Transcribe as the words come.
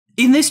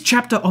In this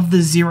chapter of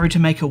the Zero to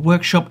Maker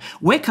workshop,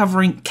 we're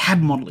covering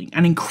CAD modelling,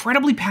 an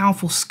incredibly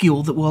powerful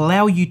skill that will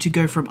allow you to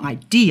go from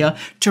idea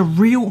to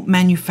real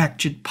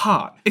manufactured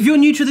part. If you're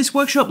new to this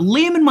workshop,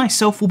 Liam and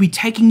myself will be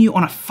taking you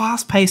on a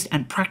fast-paced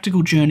and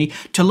practical journey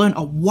to learn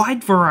a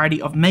wide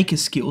variety of maker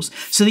skills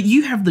so that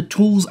you have the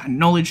tools and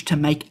knowledge to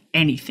make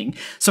anything.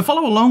 So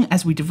follow along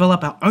as we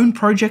develop our own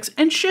projects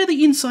and share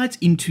the insights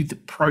into the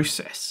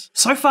process.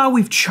 So far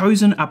we've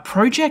chosen a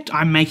project.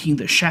 I'm making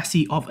the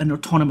chassis of an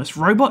autonomous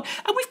robot,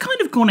 and we've kind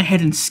of gone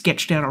ahead and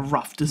sketched out a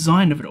rough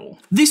design of it all.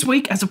 This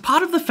week, as a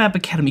part of the Fab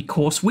Academy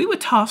course, we were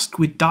tasked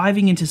with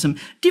diving into some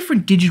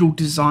different digital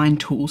design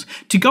tools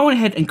to go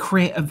ahead and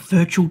create a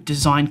virtual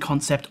design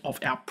concept of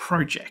our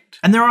project.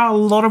 And there are a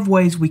lot of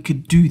ways we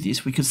could do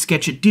this. We could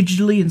sketch it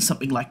digitally in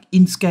something like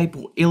Inkscape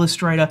or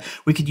Illustrator.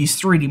 We could use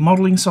 3D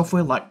modeling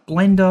software like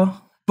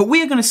Blender. But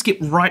we are going to skip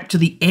right to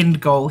the end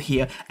goal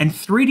here and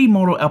 3D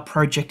model our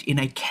project in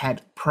a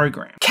CAD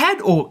program.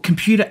 CAD, or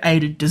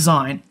computer-aided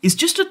design, is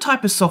just a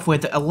type of software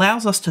that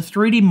allows us to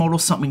 3D model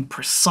something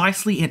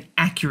precisely and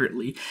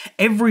accurately.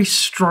 Every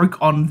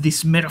stroke on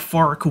this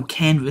metaphorical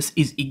canvas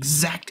is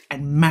exact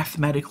and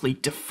mathematically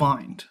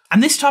defined.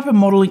 And this type of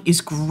modeling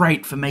is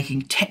great for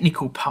making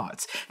technical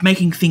parts,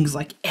 making things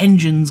like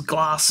engines,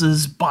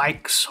 glasses,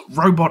 bikes,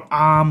 robot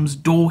arms,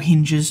 door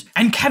hinges.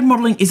 And CAD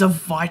modeling is a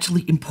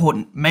vitally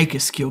important maker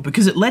skill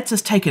because it lets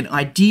us take an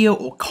idea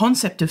or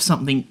concept of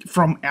something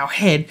from our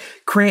head,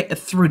 create a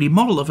 3D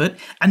model of it,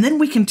 and then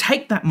we can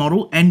take that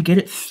model and get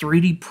it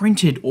 3D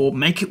printed or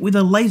make it with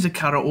a laser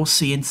cutter or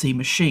CNC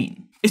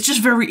machine. It's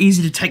just very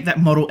easy to take that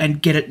model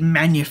and get it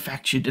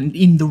manufactured and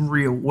in the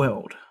real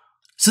world.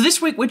 So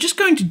this week we're just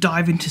going to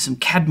dive into some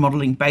CAD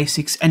modelling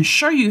basics and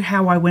show you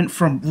how I went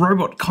from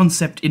robot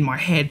concept in my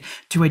head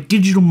to a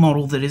digital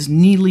model that is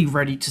nearly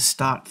ready to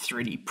start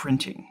 3D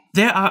printing.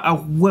 There are a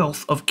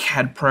wealth of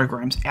CAD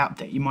programs out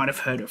there. You might have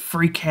heard of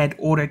FreeCAD,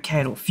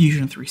 AutoCAD, or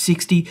Fusion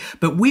 360,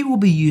 but we will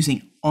be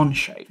using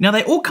Onshape. Now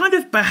they all kind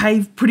of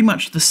behave pretty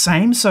much the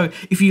same, so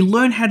if you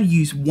learn how to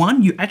use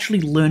one, you're actually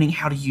learning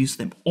how to use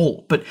them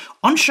all. But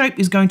Onshape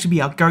is going to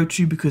be our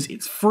go-to because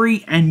it's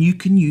free and you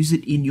can use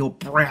it in your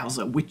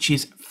browser, which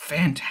is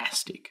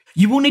fantastic.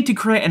 You will need to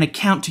create an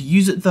account to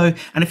use it though,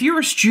 and if you're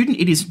a student,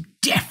 it is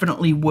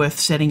definitely worth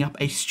setting up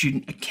a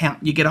student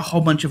account. You get a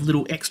whole bunch of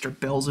little extra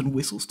bells and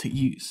whistles to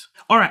use.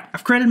 Alright,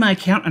 I've created my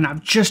account and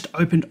I've just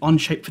opened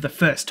Onshape for the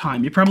first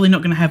time. You're probably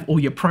not going to have all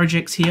your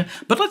projects here,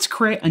 but let's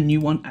create a new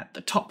one at the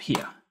top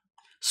here.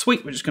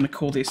 Sweet, we're just going to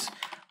call this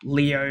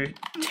Leo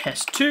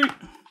Test 2.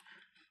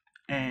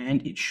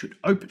 And it should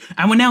open.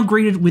 And we're now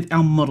greeted with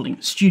our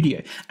modeling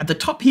studio. At the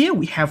top here,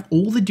 we have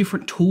all the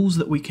different tools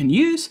that we can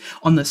use.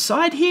 On the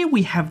side here,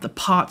 we have the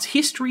parts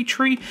history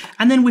tree.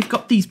 And then we've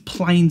got these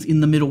planes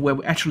in the middle where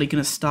we're actually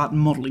going to start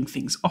modeling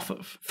things off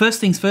of. First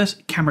things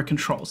first, camera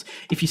controls.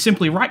 If you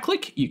simply right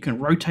click, you can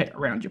rotate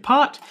around your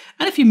part.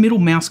 And if you middle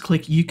mouse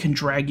click, you can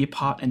drag your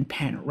part and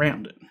pan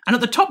around it. And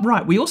at the top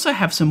right, we also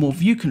have some more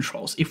view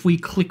controls. If we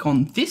click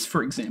on this,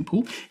 for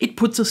example, it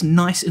puts us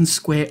nice and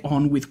square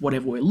on with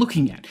whatever we're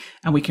looking at.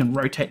 And we can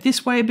rotate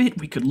this way a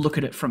bit, we could look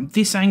at it from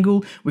this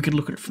angle, we could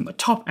look at it from the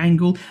top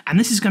angle, and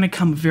this is going to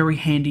come very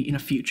handy in a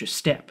future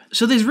step.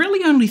 So there's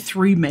really only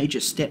 3 major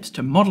steps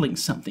to modeling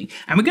something,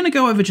 and we're going to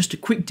go over just a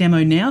quick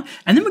demo now,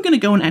 and then we're going to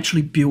go and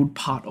actually build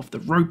part of the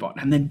robot,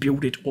 and then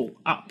build it all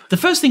up. The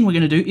first thing we're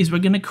going to do is we're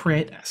going to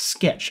create a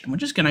sketch, and we're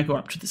just going to go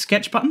up to the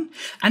sketch button,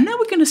 and now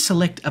we're going to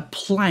select a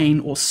plane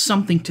or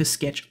something to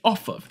sketch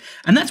off of,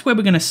 and that's where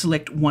we're going to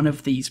select one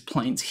of these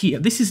planes here.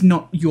 This is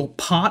not your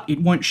part, it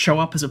won't show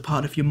up as a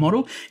part of your model.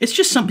 It's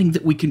just something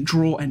that we can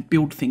draw and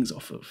build things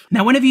off of.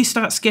 Now, whenever you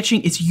start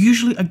sketching, it's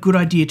usually a good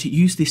idea to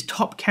use this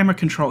top camera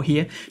control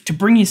here to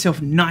bring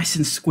yourself nice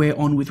and square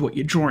on with what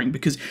you're drawing,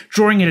 because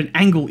drawing at an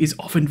angle is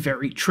often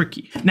very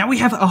tricky. Now, we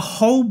have a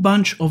whole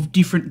bunch of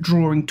different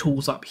drawing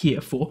tools up here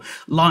for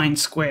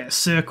lines, squares,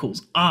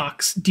 circles,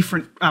 arcs,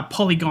 different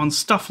polygons,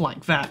 stuff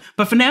like that.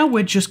 But for now,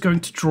 we're just going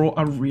to draw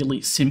a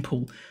really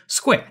simple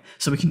square.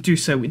 So we can do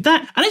so with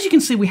that. And as you can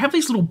see, we have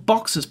these little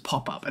boxes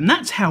pop up, and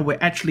that's how we're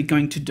actually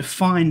going to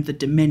define the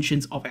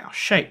dimensions of our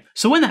shape.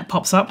 So when that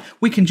pops up,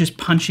 we can just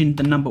punch in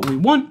the number we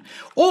want,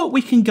 or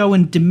we can go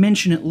and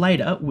dimension it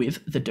later with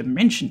the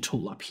dimension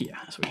tool up here.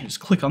 So we can just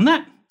click on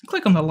that,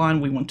 click on the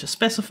line we want to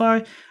specify,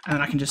 and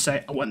then I can just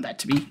say I want that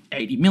to be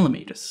 80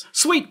 millimeters.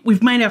 Sweet,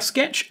 we've made our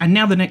sketch, and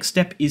now the next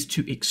step is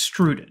to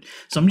extrude it.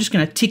 So I'm just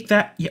going to tick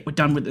that, yeah, we're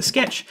done with the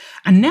sketch,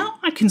 and now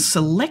I can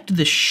select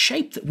the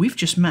shape that we've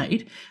just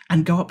made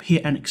and go up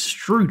here and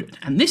extrude it,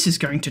 and this is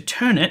going to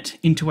turn it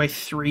into a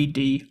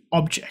 3D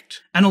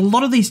object. And a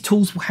lot of these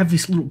tools will have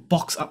this little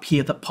box up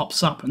here that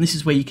pops up, and this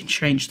is where you can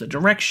change the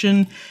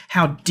direction,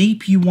 how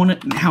deep you want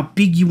it, and how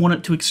big you want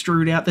it to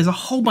extrude out. There's a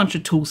whole bunch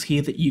of tools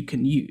here that you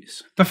can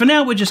use. But for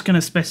now, we're just going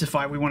to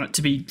specify we want it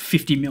to be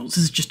 50 mils.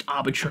 This is just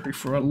arbitrary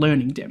for a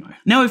learning demo.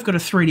 Now we've got a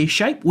 3D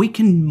shape, we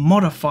can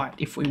modify it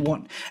if we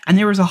want. And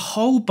there is a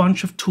whole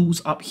bunch of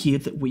tools up here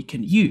that we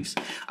can use.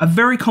 A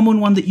very common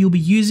one that you'll be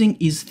using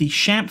is the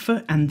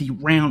chamfer and the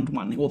round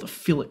one, or the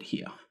fillet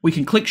here. We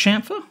can click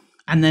chamfer,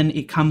 and then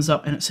it comes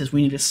up and it says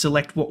we need to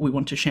select what we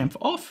want to chamfer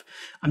off.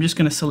 I'm just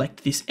going to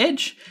select this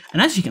edge,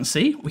 and as you can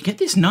see, we get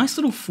this nice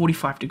little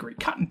 45-degree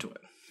cut into it.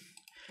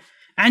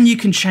 And you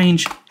can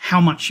change how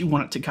much you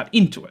want it to cut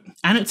into it.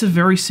 And it's a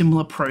very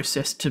similar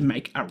process to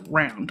make a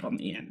round on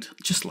the end,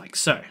 just like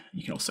so.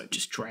 You can also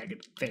just drag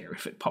it there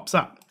if it pops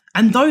up.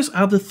 And those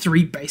are the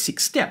 3 basic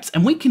steps,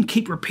 and we can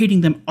keep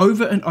repeating them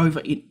over and over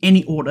in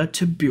any order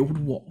to build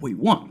what we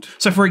want.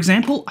 So for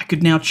example, I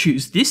could now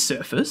choose this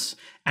surface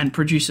and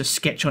produce a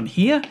sketch on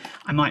here.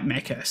 I might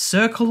make a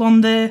circle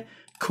on there,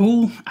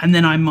 cool, and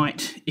then I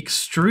might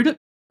extrude it,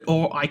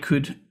 or I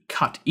could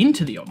cut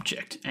into the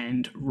object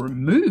and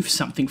remove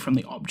something from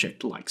the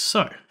object like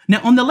so. Now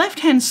on the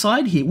left hand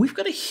side here, we've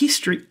got a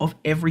history of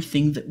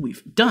everything that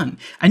we've done,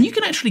 and you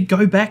can actually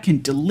go back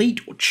and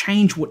delete or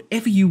change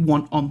whatever you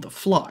want on the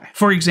fly.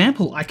 For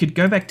example, I could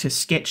go back to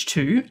Sketch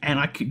 2 and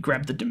I could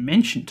grab the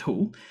dimension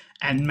tool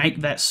and make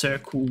that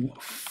circle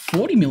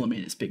 40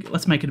 millimeters bigger.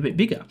 Let's make it a bit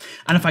bigger.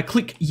 And if I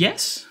click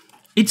yes,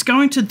 it's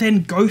going to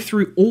then go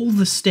through all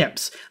the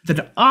steps that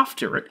are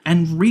after it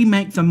and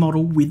remake the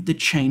model with the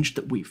change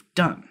that we've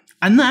done.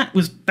 And that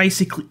was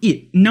basically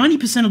it.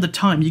 90% of the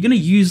time, you're going to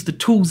use the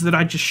tools that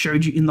I just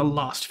showed you in the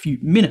last few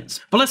minutes.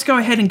 But let's go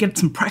ahead and get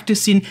some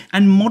practice in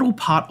and model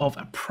part of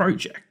a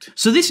project.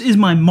 So this is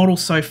my model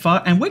so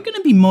far, and we're going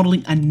to be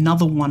modeling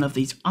another one of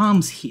these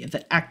arms here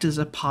that act as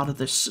a part of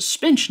the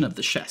suspension of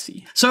the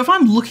chassis. So if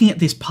I'm looking at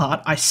this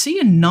part, I see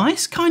a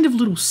nice kind of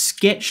little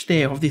sketch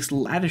there of this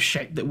ladder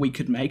shape that we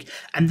could make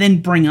and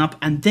then bring up,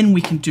 and then we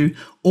can do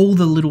all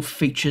the little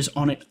features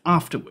on it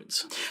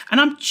afterwards.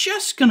 And I'm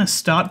just going to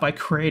start by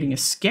creating a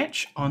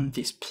sketch on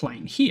this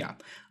plane here.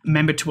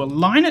 Remember to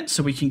align it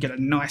so we can get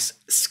a nice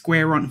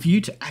square on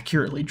view to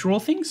accurately draw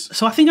things.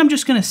 So I think I'm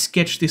just going to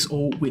sketch this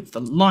all with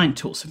the line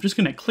tool. So I'm just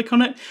going to click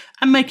on it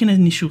and make an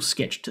initial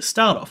sketch to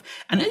start off.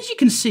 And as you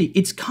can see,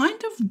 it's kind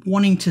of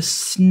wanting to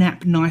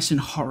snap nice and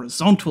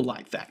horizontal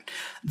like that.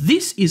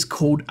 This is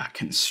called a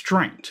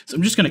constraint. So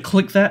I'm just going to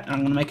click that and I'm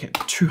going to make it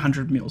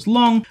 200 mils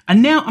long.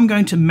 And now I'm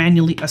going to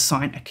manually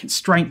assign a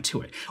constraint to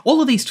it. All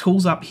of these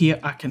tools up here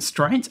are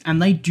constraints, and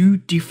they do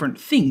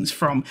different things,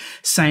 from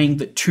saying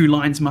that 2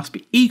 lines must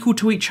be equal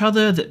to each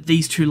other, that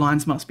these 2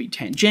 lines must be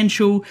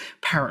tangential,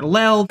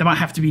 parallel, they might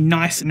have to be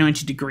nice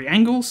 90-degree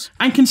angles.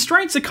 And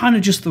constraints are kind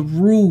of just the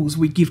rules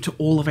we give to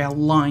all of our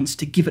lines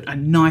to give it a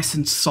nice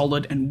and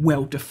solid and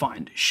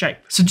well-defined shape.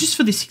 So just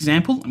for this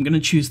example, I'm going to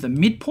choose the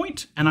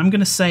midpoint, and I'm going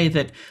to say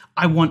that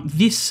I want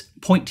this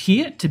point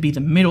here to be the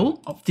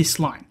middle of this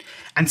line.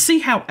 And see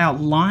how our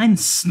line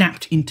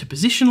snapped into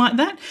position like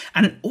that?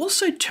 And it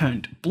also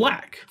turned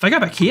black. If I go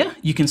back here,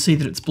 you can see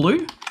that it's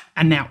blue,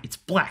 and now it's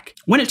black.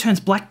 When it turns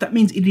black, that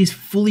means it is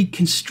fully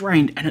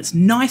constrained and it's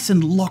nice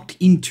and locked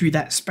into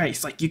that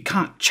space. Like, you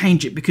can't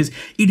change it because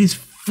it is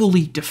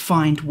fully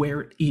defined where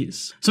it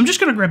is. So I'm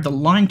just going to grab the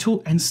line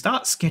tool and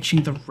start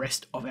sketching the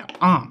rest of our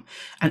arm.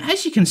 And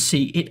as you can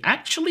see, it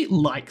actually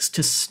likes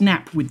to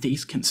snap with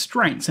these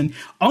constraints. And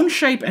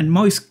Onshape and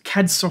most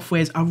CAD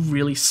softwares are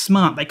really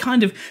smart. They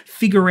kind of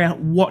figure out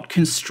what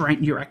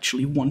constraint you're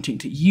actually wanting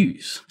to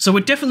use. So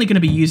we're definitely going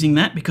to be using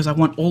that because I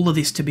want all of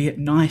this to be at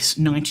nice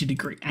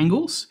 90-degree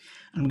angles.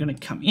 I'm going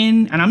to come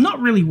in, and I'm not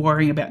really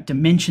worrying about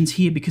dimensions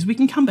here because we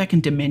can come back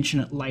and dimension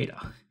it later.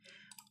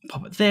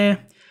 Pop it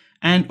there.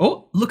 And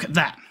oh, look at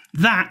that.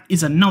 That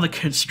is another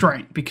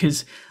constraint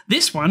because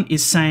this one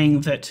is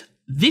saying that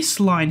this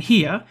line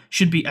here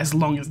should be as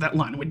long as that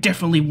line. We're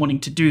definitely wanting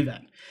to do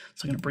that.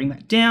 So I'm going to bring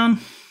that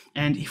down.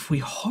 And if we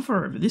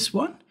hover over this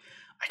one,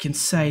 I can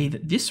say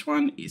that this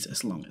one is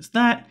as long as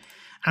that.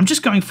 I'm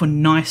just going for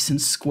nice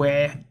and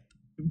square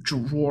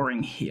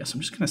drawing here. So I'm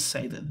just going to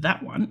say that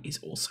that one is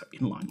also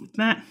in line with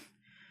that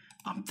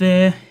up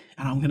there.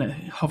 And I'm going to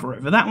hover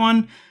over that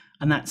one.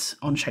 And that's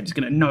Onshape is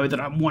going to know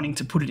that I'm wanting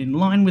to put it in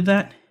line with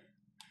that.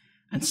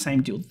 And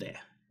same deal there.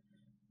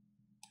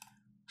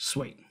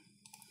 Sweet.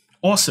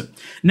 Awesome.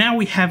 Now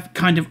we have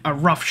kind of a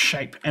rough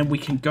shape and we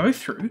can go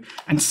through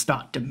and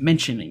start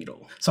dimensioning it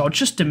all. So I'll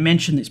just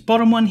dimension this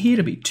bottom one here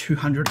to be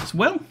 200 as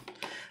well.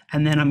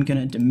 And then I'm going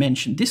to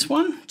dimension this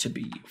one to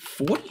be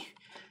 40.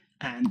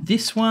 And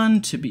this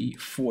one to be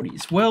 40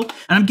 as well.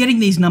 And I'm getting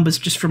these numbers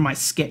just from my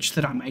sketch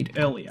that I made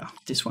earlier.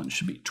 This one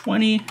should be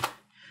 20.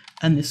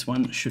 And this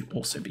one should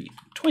also be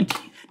 20.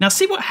 Now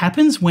see what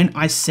happens when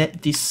I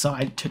set this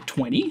side to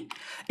 20?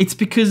 It's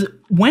because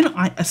when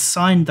I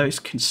assigned those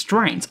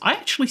constraints, I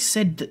actually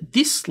said that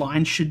this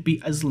line should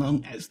be as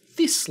long as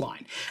this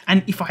line.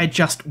 And if I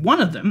adjust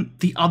one of them,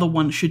 the other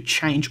one should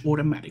change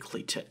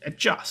automatically to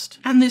adjust.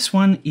 And this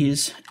one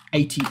is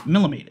 80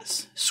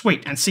 millimeters.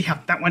 Sweet, and see how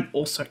that one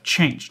also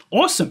changed.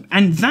 Awesome,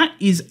 and that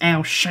is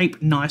our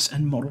shape nice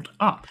and modeled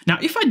up. Now,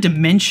 if I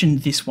dimension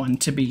this one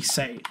to be,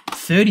 say,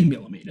 30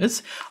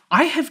 millimeters,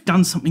 I have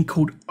done something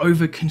called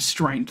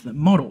over-constrained the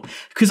model,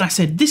 because I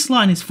said this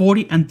line is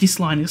 40 and this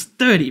line is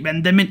 30,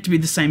 and they're meant to be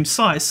the same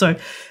size. So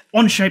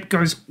OnShape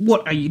goes,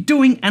 what are you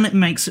doing? And it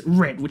makes it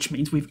red, which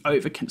means we've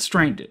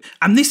over-constrained it.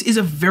 And this is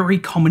a very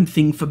common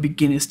thing for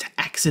beginners to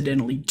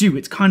accidentally do.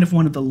 It's kind of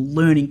one of the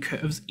learning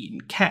curves in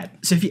CAD.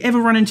 So if you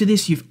ever run into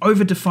this, you've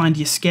over-defined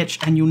your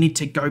sketch and you'll need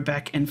to go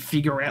back and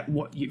figure out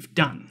what you've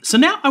done. So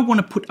now I want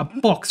to put a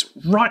box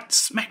right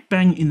smack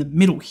bang in the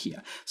middle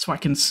here. So I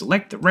can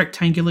select the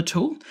rectangular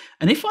tool.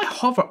 And if I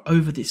hover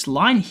over this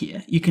line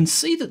here, you can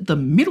see that the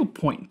middle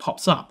point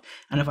pops up.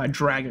 And if I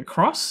drag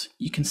across,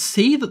 you can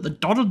see that the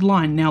dotted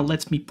line now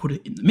lets me put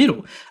it in the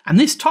middle. And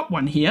this top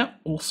one here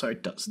also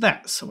does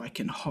that. So I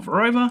can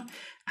hover over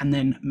and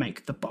then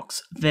make the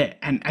box there.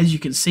 And as you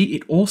can see,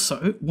 it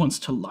also wants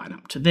to line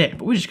up to there,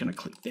 but we're just going to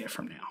click there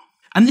from now.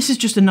 And this is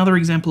just another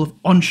example of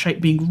OnShape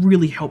being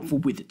really helpful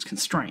with its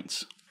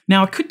constraints.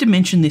 Now I could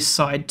dimension this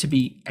side to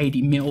be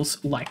 80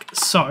 mils like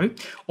so,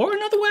 or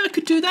another way I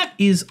could do that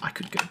is I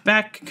could go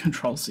back,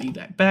 Control Z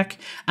that back,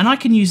 and I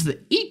can use the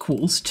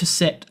equals to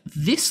set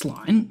this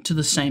line to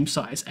the same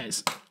size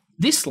as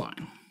this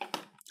line.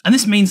 And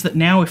this means that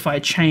now if I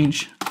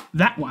change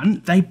that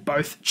one, they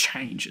both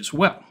change as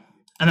well.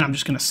 And then I'm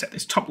just going to set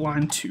this top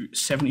line to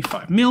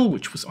 75 mil,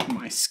 which was on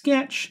my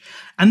sketch.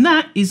 And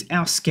that is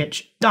our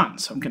sketch done.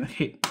 So I'm going to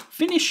hit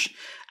finish.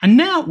 And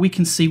now we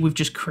can see we've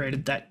just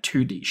created that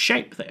 2D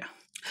shape there.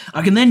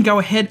 I can then go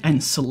ahead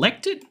and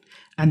select it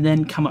and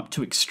then come up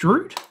to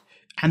extrude.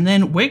 And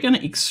then we're going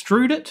to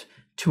extrude it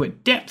to a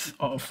depth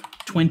of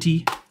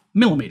 20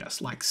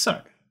 millimeters, like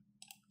so.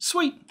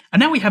 Sweet. And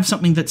now we have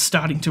something that's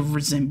starting to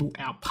resemble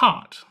our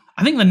part.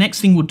 I think the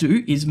next thing we'll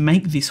do is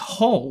make this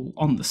hole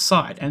on the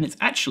side, and it's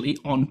actually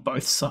on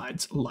both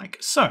sides like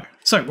so.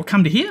 So we'll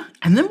come to here,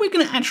 and then we're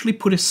going to actually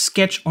put a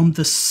sketch on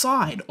the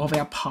side of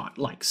our part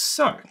like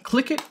so.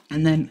 Click it,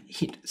 and then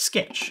hit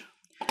sketch.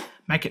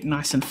 Make it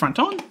nice and front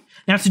on.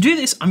 Now to do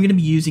this, I'm going to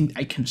be using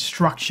a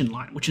construction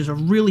line, which is a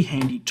really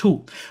handy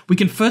tool. We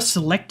can first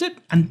select it,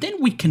 and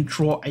then we can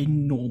draw a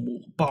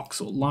normal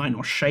box or line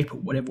or shape or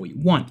whatever we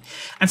want.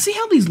 And see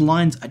how these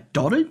lines are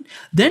dotted?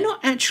 They're not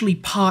actually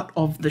part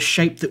of the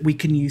shape that we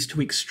can use to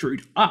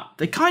extrude up.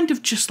 They're kind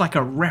of just like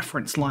a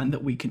reference line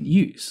that we can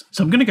use.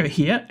 So I'm going to go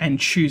here and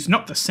choose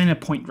not the center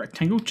point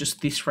rectangle,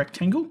 just this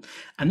rectangle.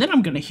 And then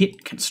I'm going to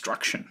hit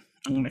construction.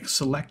 I'm going to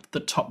select the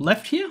top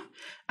left here,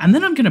 and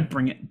then I'm going to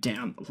bring it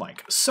down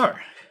like so.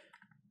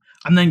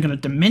 I'm then going to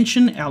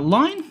dimension our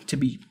line to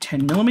be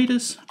 10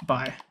 millimeters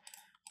by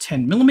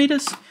 10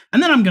 millimeters.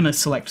 And then I'm going to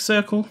select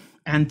circle,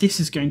 and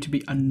this is going to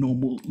be a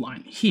normal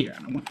line here.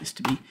 And I want this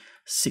to be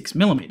 6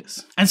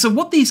 millimeters. And so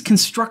what these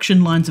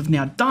construction lines have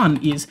now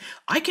done is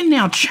I can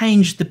now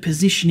change the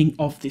positioning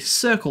of this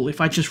circle.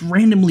 If I just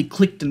randomly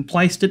clicked and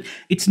placed it,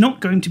 it's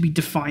not going to be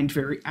defined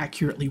very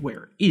accurately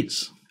where it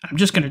is. I'm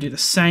just going to do the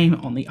same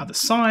on the other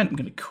side. I'm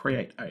going to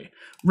create a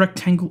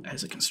rectangle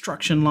as a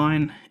construction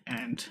line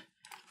and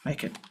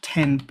make it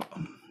 10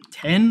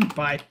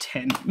 by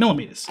 10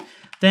 millimeters.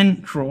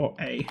 Then draw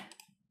a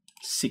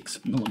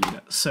 6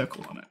 millimeter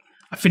circle on it.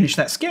 I finished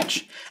that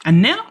sketch,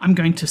 and now I'm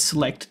going to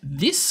select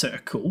this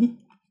circle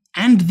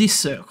and this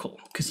circle,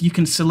 because you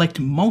can select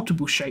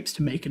multiple shapes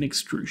to make an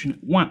extrusion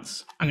at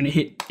once. I'm going to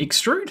hit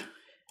extrude,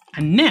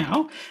 and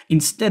now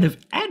instead of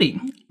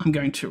adding, I'm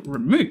going to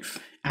remove.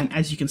 And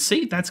as you can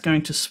see, that's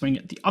going to swing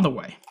it the other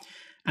way.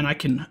 And I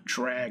can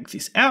drag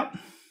this out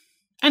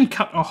and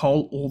cut a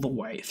hole all the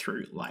way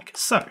through like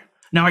so.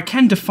 Now I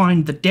can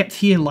define the depth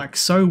here like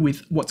so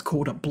with what's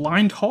called a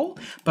blind hole,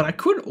 but I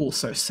could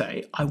also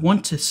say I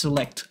want to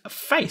select a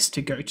face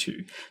to go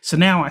to. So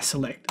now I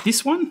select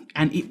this one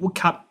and it will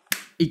cut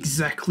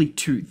exactly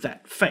to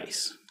that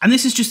face. And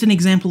this is just an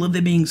example of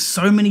there being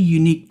so many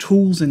unique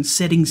tools and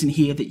settings in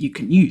here that you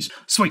can use.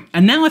 Sweet.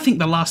 And now I think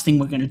the last thing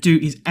we're going to do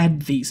is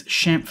add these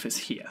chamfers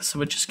here. So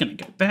we're just going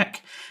to go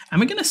back and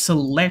we're going to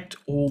select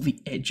all the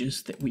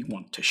edges that we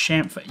want to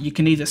chamfer. You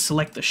can either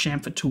select the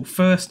chamfer tool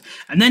first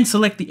and then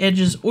select the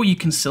edges, or you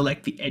can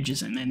select the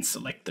edges and then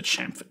select the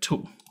chamfer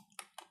tool.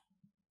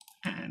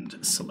 And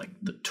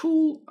select the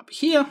tool up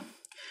here.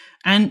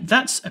 And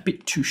that's a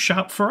bit too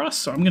sharp for us.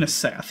 So I'm going to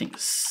say, I think,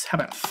 how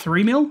about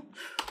 3 mil?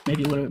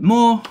 Maybe a little bit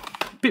more,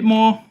 a bit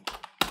more.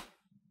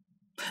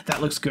 That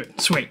looks good.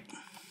 Sweet.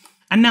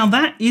 And now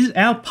that is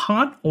our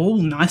part all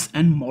nice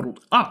and modeled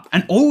up.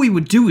 And all we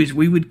would do is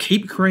we would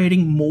keep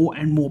creating more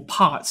and more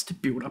parts to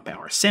build up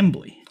our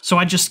assembly. So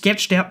I just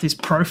sketched out this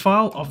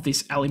profile of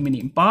this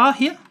aluminium bar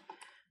here.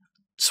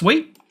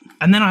 Sweet.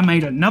 And then I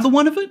made another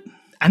one of it.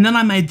 And then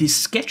I made this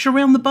sketch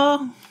around the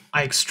bar.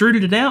 I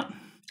extruded it out.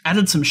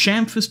 Added some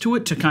chamfers to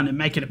it to kind of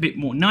make it a bit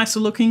more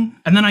nicer looking.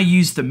 And then I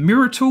used the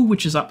mirror tool,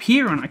 which is up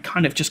here, and I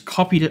kind of just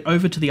copied it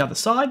over to the other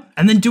side.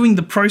 And then doing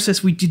the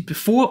process we did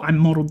before, I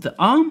modeled the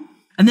arm.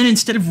 And then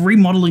instead of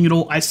remodeling it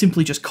all, I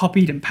simply just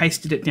copied and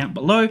pasted it down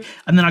below.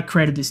 And then I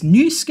created this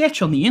new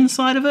sketch on the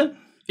inside of it.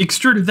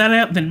 extruded that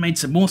out, then made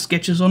some more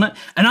sketches on it,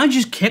 and I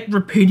just kept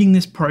repeating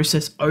this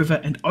process over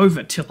and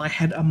over till I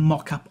had a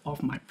mock-up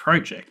of my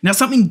project. Now,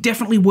 something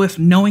definitely worth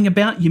knowing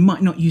about, you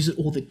might not use it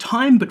all the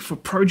time, but for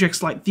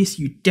projects like this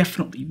you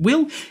definitely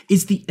will,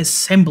 is the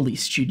assembly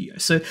studio.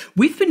 So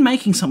we've been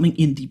making something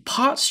in the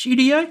parts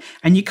studio,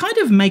 and you kind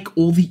of make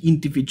all the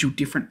individual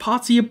different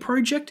parts of your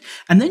project,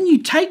 and then you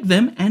take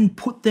them and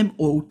put them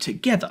all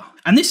together.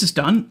 And this is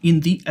done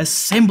in the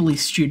assembly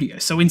studio.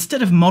 So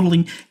instead of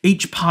modeling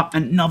each part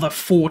another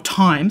 4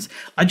 times,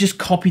 I just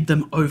copied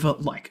them over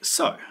like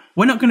so.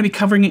 We're not going to be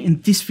covering it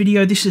in this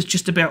video. This is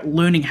just about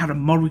learning how to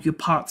model your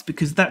parts,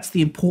 because that's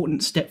the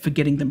important step for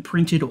getting them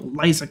printed or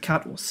laser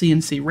cut or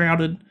CNC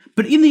routed.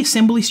 But in the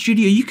assembly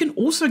studio, you can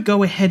also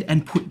go ahead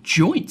and put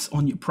joints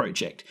on your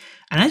project.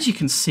 And as you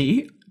can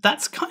see,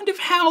 that's kind of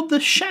how the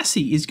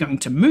chassis is going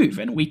to move,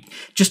 and we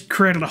just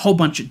created a whole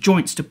bunch of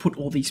joints to put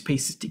all these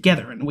pieces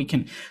together, and we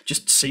can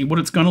just see what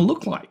it's going to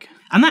look like.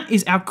 And that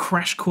is our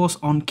crash course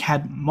on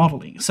CAD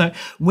modeling. So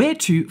where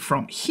to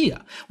from here?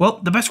 Well,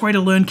 the best way to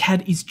learn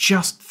CAD is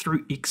just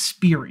through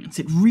experience.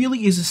 It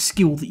really is a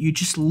skill that you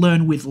just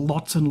learn with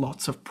lots and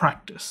lots of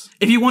practice.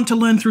 If you want to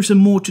learn through some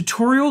more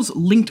tutorials,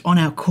 linked on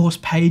our course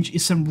page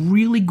is some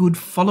really good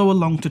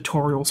follow-along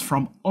tutorials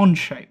from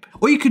Onshape.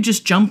 Or you could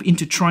just jump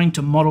into trying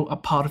to model a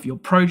part of your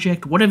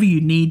project, whatever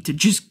you need to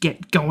just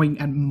get going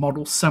and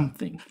model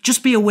something.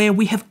 Just be aware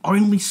we have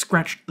only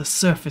scratched the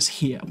surface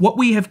here. What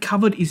we have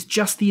covered is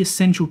just the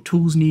essential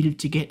tools needed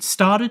to get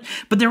started,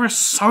 but there are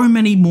so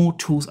many more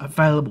tools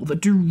available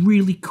that do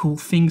really cool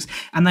things,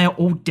 and they are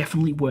all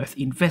definitely worth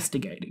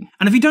investigating.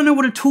 And if you don't know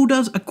what a tool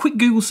does, a quick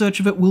Google search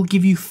of it will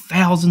give you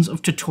thousands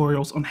of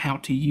tutorials on how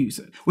to use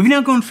it. We've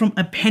now gone from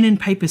a pen and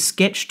paper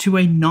sketch to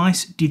a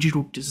nice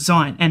digital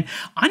design, and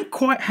I'm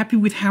quite happy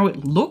with how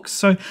it looks,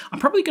 so I'm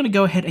probably going to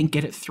go ahead and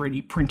get it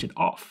 3D printed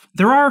off.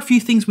 There are a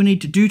few things we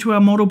need to do to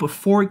our model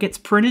before it gets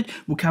printed.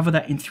 We'll cover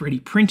that in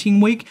 3D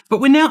printing week,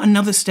 but we're now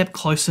another step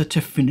closer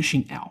to finishing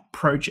our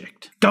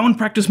project. Go and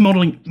practice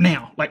modeling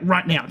now, like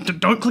right now.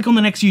 Don't click on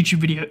the next YouTube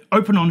video,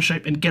 open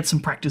Onshape and get some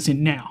practice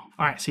in now.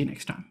 All right, see you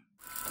next time.